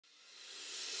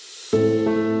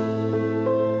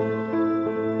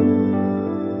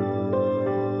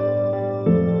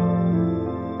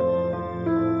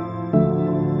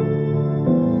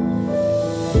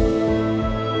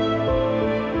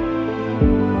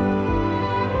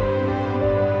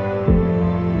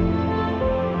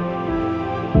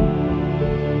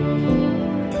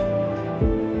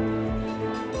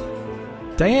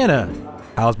Diana,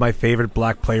 how's my favorite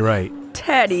black playwright?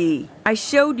 Teddy, I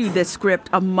showed you this script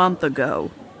a month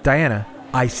ago. Diana,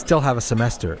 I still have a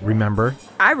semester, remember?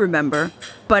 I remember,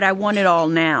 but I want it all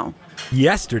now.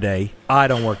 Yesterday? I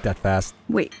don't work that fast.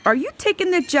 Wait, are you taking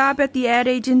the job at the ad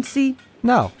agency?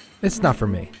 No, it's not for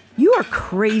me. You are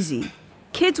crazy.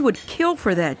 Kids would kill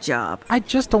for that job. I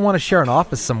just don't want to share an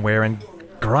office somewhere and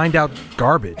grind out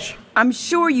garbage. I'm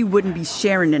sure you wouldn't be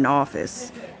sharing an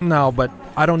office. No, but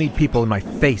I don't need people in my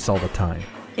face all the time.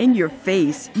 In your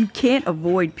face, you can't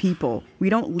avoid people. We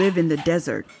don't live in the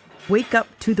desert. Wake up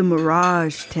to the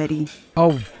mirage, Teddy.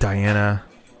 Oh, Diana,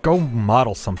 go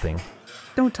model something.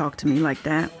 Don't talk to me like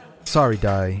that. Sorry,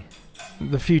 Di.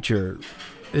 The future,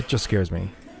 it just scares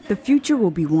me. The future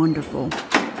will be wonderful.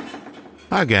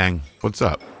 Hi, gang. What's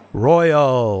up?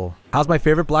 Royal, how's my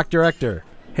favorite black director?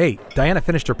 Hey, Diana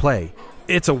finished her play.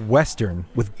 It's a Western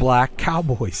with black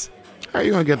cowboys. How are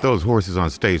you going to get those horses on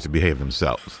stage to behave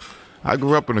themselves? I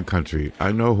grew up in the country.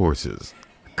 I know horses.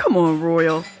 Come on,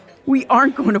 Royal. We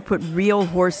aren't going to put real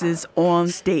horses on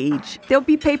stage. They'll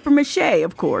be paper mache,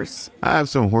 of course. I have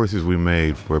some horses we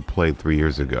made for a play 3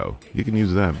 years ago. You can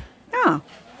use them. Oh.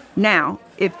 Now,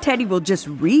 if Teddy will just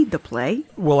read the play.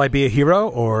 Will I be a hero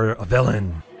or a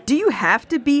villain? Do you have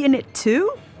to be in it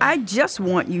too? I just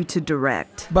want you to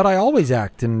direct. But I always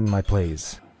act in my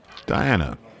plays.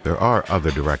 Diana, there are other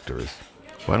directors.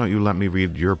 Why don't you let me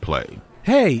read your play?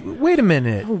 Hey, wait a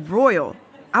minute. Oh, Royal,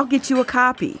 I'll get you a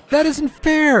copy. That isn't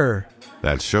fair.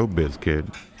 That's showbiz,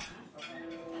 kid.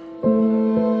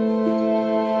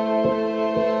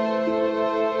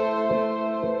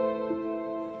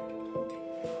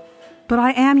 But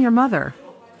I am your mother.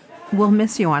 We'll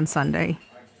miss you on Sunday.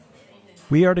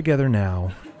 We are together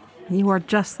now. You are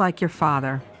just like your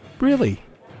father. Really?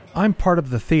 I'm part of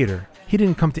the theater. He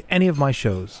didn't come to any of my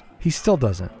shows. He still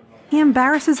doesn't. He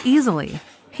embarrasses easily.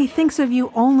 He thinks of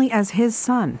you only as his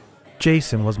son.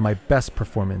 Jason was my best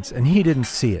performance, and he didn't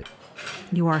see it.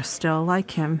 You are still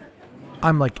like him.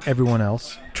 I'm like everyone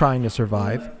else, trying to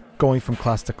survive, going from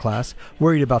class to class,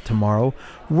 worried about tomorrow,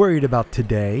 worried about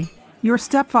today. Your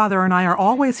stepfather and I are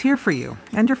always here for you,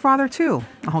 and your father too.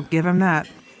 I'll give him that.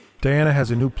 Diana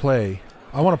has a new play.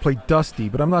 I want to play Dusty,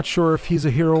 but I'm not sure if he's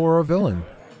a hero or a villain.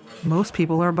 Most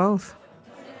people are both.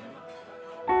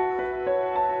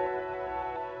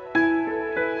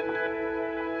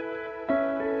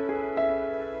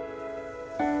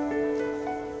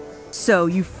 So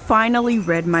you finally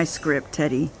read my script,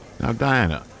 Teddy. Now,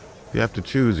 Diana, you have to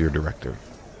choose your director.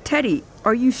 Teddy,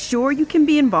 are you sure you can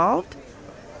be involved?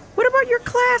 What about your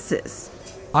classes?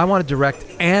 I want to direct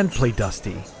and play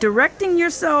Dusty. Directing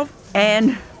yourself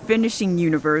and finishing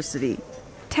university.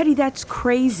 Teddy, that's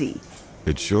crazy.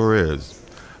 It sure is.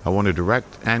 I want to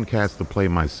direct and cast the play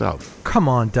myself. Come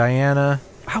on, Diana.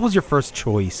 How was your first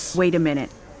choice? Wait a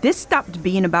minute. This stopped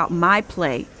being about my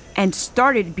play and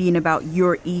started being about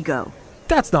your ego.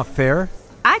 That's not fair.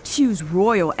 I choose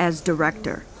Royal as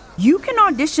director. You can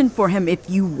audition for him if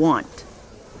you want.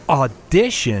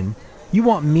 Audition? You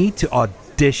want me to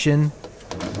audition?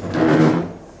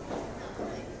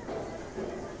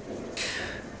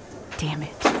 Damn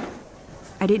it.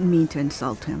 I didn't mean to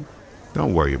insult him.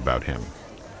 Don't worry about him.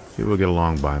 He will get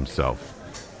along by himself.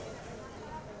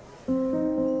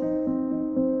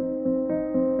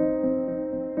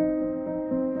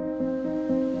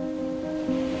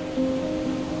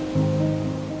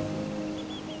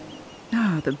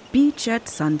 The beach at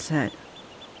sunset.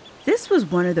 This was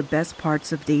one of the best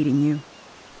parts of dating you.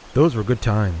 Those were good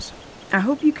times. I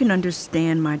hope you can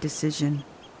understand my decision.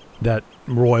 That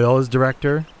Royal is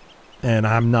director, and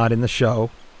I'm not in the show.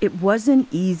 It wasn't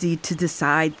easy to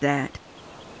decide that.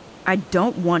 I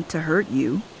don't want to hurt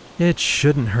you. It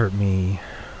shouldn't hurt me,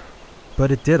 but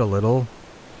it did a little.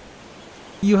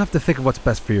 You have to think of what's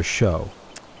best for your show.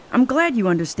 I'm glad you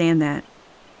understand that.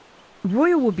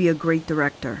 Royal will be a great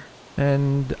director.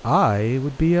 And I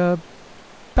would be a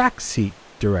backseat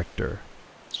director.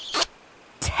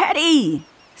 Teddy!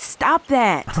 Stop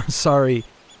that! I'm sorry.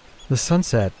 The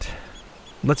sunset.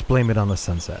 Let's blame it on the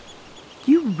sunset.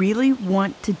 You really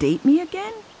want to date me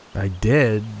again? I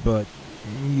did, but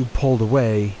you pulled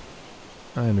away.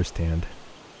 I understand.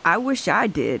 I wish I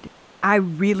did. I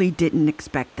really didn't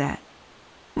expect that.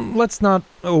 Let's not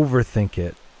overthink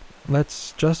it.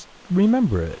 Let's just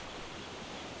remember it.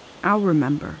 I'll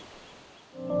remember.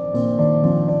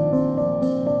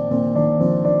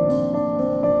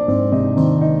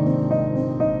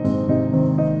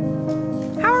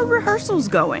 How are rehearsals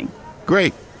going?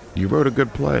 Great. You wrote a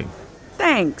good play.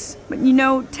 Thanks. But you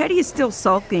know, Teddy is still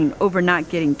sulking over not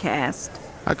getting cast.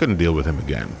 I couldn't deal with him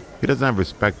again. He doesn't have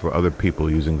respect for other people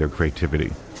using their creativity.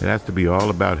 It has to be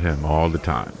all about him all the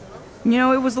time. You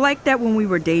know, it was like that when we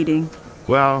were dating.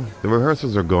 Well, the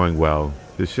rehearsals are going well.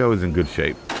 The show is in good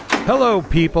shape. Hello,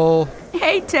 people.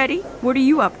 Hey, Teddy, what are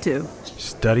you up to?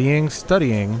 Studying.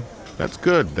 That's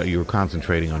good that you're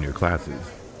concentrating on your classes.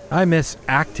 I miss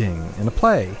acting in a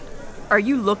play. Are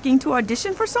you looking to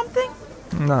audition for something?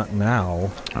 Not now.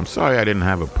 I'm sorry I didn't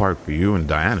have a part for you in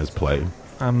Diana's play.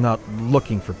 I'm not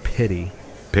looking for pity.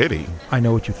 Pity? I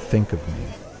know what you think of me.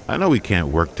 I know we can't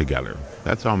work together.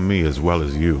 That's on me as well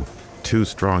as you. Two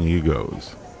strong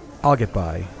egos. I'll get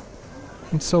by.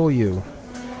 And so will you.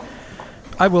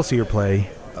 I will see your play.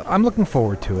 I'm looking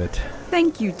forward to it.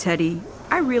 Thank you, Teddy.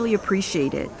 I really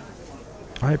appreciate it.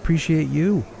 I appreciate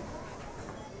you.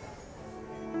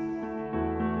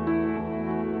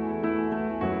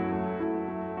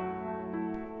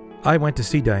 I went to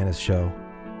see Diana's show.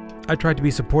 I tried to be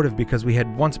supportive because we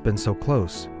had once been so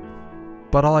close.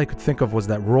 But all I could think of was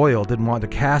that Royal didn't want to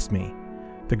cast me.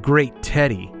 The great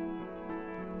Teddy.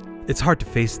 It's hard to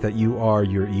face that you are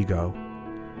your ego.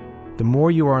 The more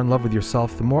you are in love with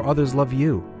yourself, the more others love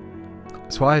you.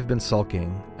 So I've been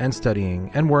sulking and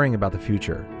studying and worrying about the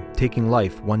future, taking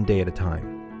life one day at a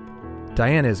time.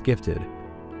 Diana is gifted.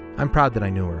 I'm proud that I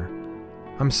knew her.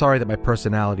 I'm sorry that my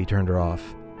personality turned her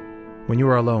off. When you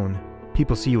are alone,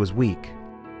 people see you as weak.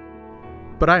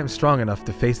 But I am strong enough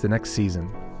to face the next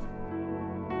season.